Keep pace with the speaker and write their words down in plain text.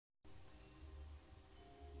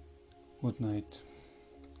Good night.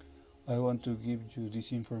 I want to give you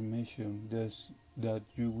this information that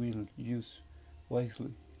you will use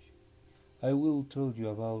wisely. I will tell you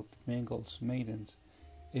about Mengel's maidens,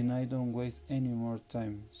 and I don't waste any more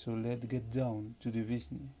time, so let's get down to the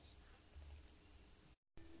business.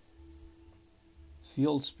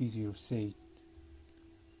 Fieldspeter said,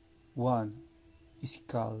 one is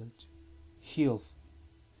called Hilf,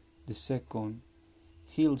 the second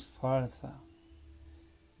Hilfsvater,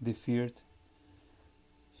 the third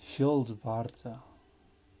Skjoldvarta,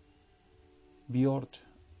 Bjord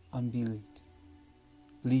and Billit,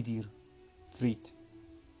 Lydir, Frid,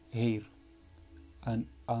 Heir, and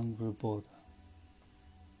Angerboda.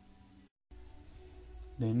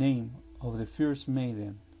 The name of the first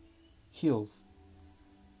maiden, Hilf,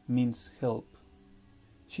 means help.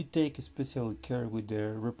 She takes special care with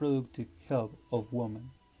the reproductive health of women,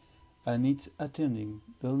 and it's attending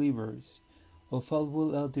deliveries of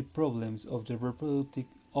all the problems of the reproductive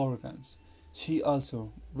organs. She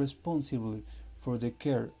also responsible for the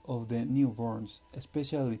care of the newborns,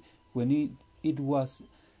 especially when it was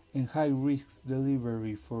a high-risk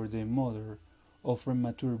delivery for the mother of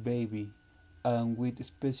premature baby and with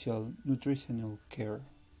special nutritional care.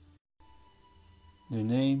 The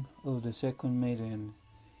name of the second maiden,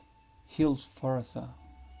 Hilfsvater,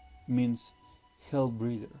 means health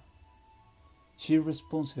breather. She is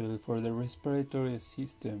responsible for the respiratory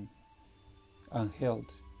system and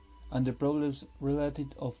health, and the problems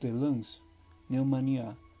related of the lungs,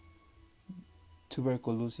 pneumonia,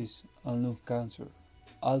 tuberculosis, and lung cancer.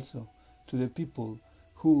 Also, to the people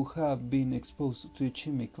who have been exposed to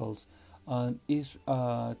chemicals and is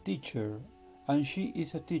a teacher, and she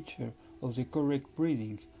is a teacher of the correct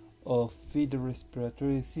breathing of the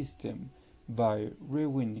respiratory system by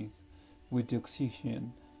rewinning with the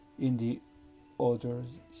oxygen in the other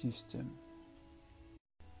system.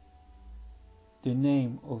 The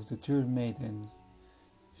name of the third maiden,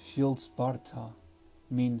 Fjolsparta,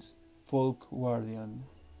 means folk guardian.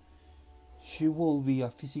 She will be a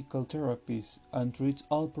physical therapist and treats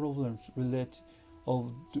all problems related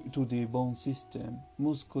to the bone system,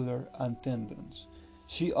 muscular and tendons.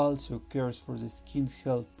 She also cares for the skin's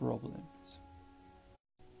health problems.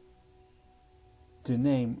 The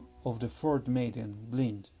name of the fourth maiden,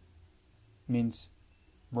 Blind, means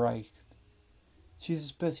bright. She is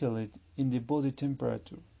specialist in the body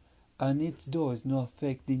temperature, and it does not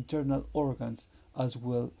affect the internal organs, as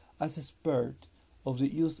well as expert of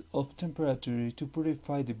the use of temperature to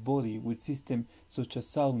purify the body with systems such as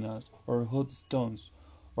saunas or hot stones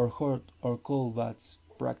or hot or cold baths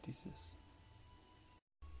practices.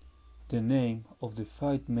 The name of the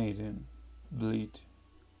fifth maiden, Bleed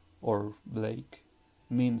or Blake,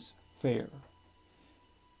 means fair.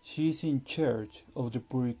 She is in charge of the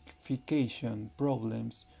purification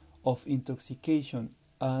problems of intoxication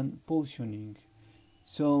and poisoning,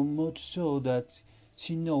 so much so that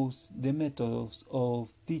she knows the methods of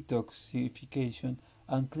detoxification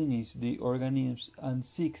and cleans the organisms and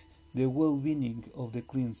seeks the well-being of the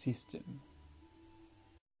clean system.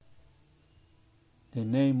 The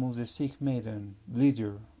name of the sick maiden,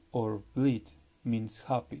 Bleeder or Bleed, means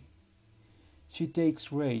happy. She takes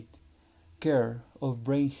great care of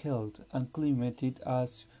brain health and climate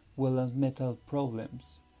as well as mental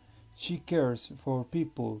problems. She cares for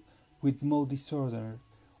people with mood disorder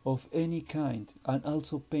of any kind and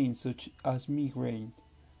also pain such as migraine.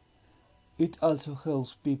 It also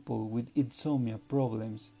helps people with insomnia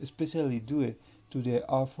problems, especially due to the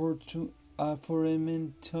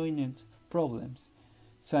aforementioned problems,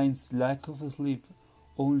 since lack of sleep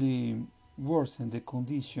only worsens the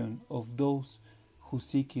condition of those who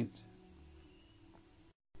seek it.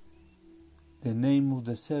 The name of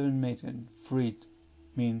the seventh maiden, Frid,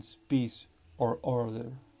 means peace or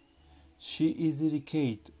order. She is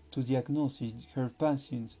dedicated to diagnosing her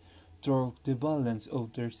patients through the balance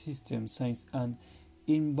of their system since an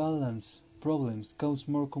imbalance problems cause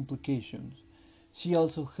more complications. She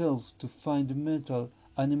also helps to find the mental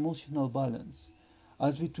and emotional balance,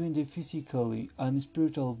 as between the physical and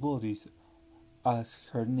spiritual bodies, as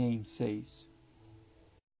her name says.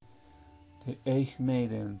 The eighth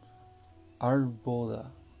maiden,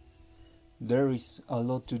 Arboda. There is a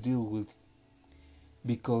lot to deal with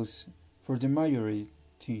because for the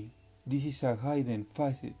majority this is a hidden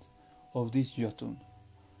facet of this Jotun,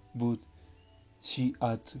 but she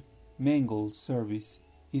at Mengel's service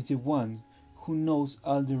is the one who knows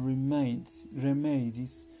all the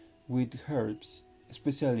remedies with herbs,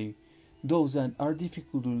 especially those that are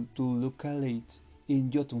difficult to locate in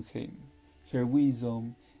Jotunheim. Her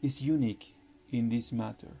wisdom is unique in this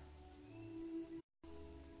matter.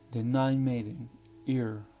 The ninth maiden,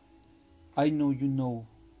 Ir, I know you know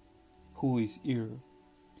who is Ir.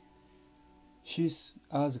 She's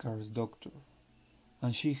Asgard's doctor,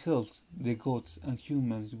 and she helps the gods and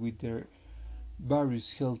humans with their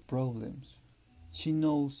various health problems. She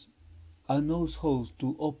knows how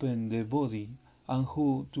to open the body and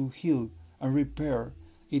how to heal and repair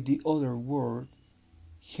in the other world.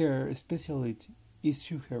 Her specialty is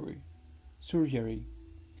surgery,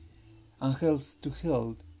 and helps to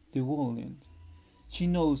heal the wounded. She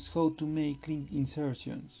knows how to make clean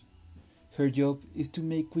insertions. Her job is to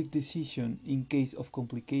make quick decisions in case of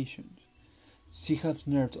complications. She has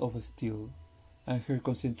nerves of steel, and her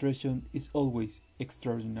concentration is always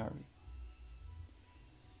extraordinary.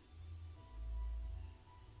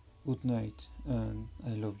 Good night, and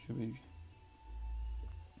I love you, baby.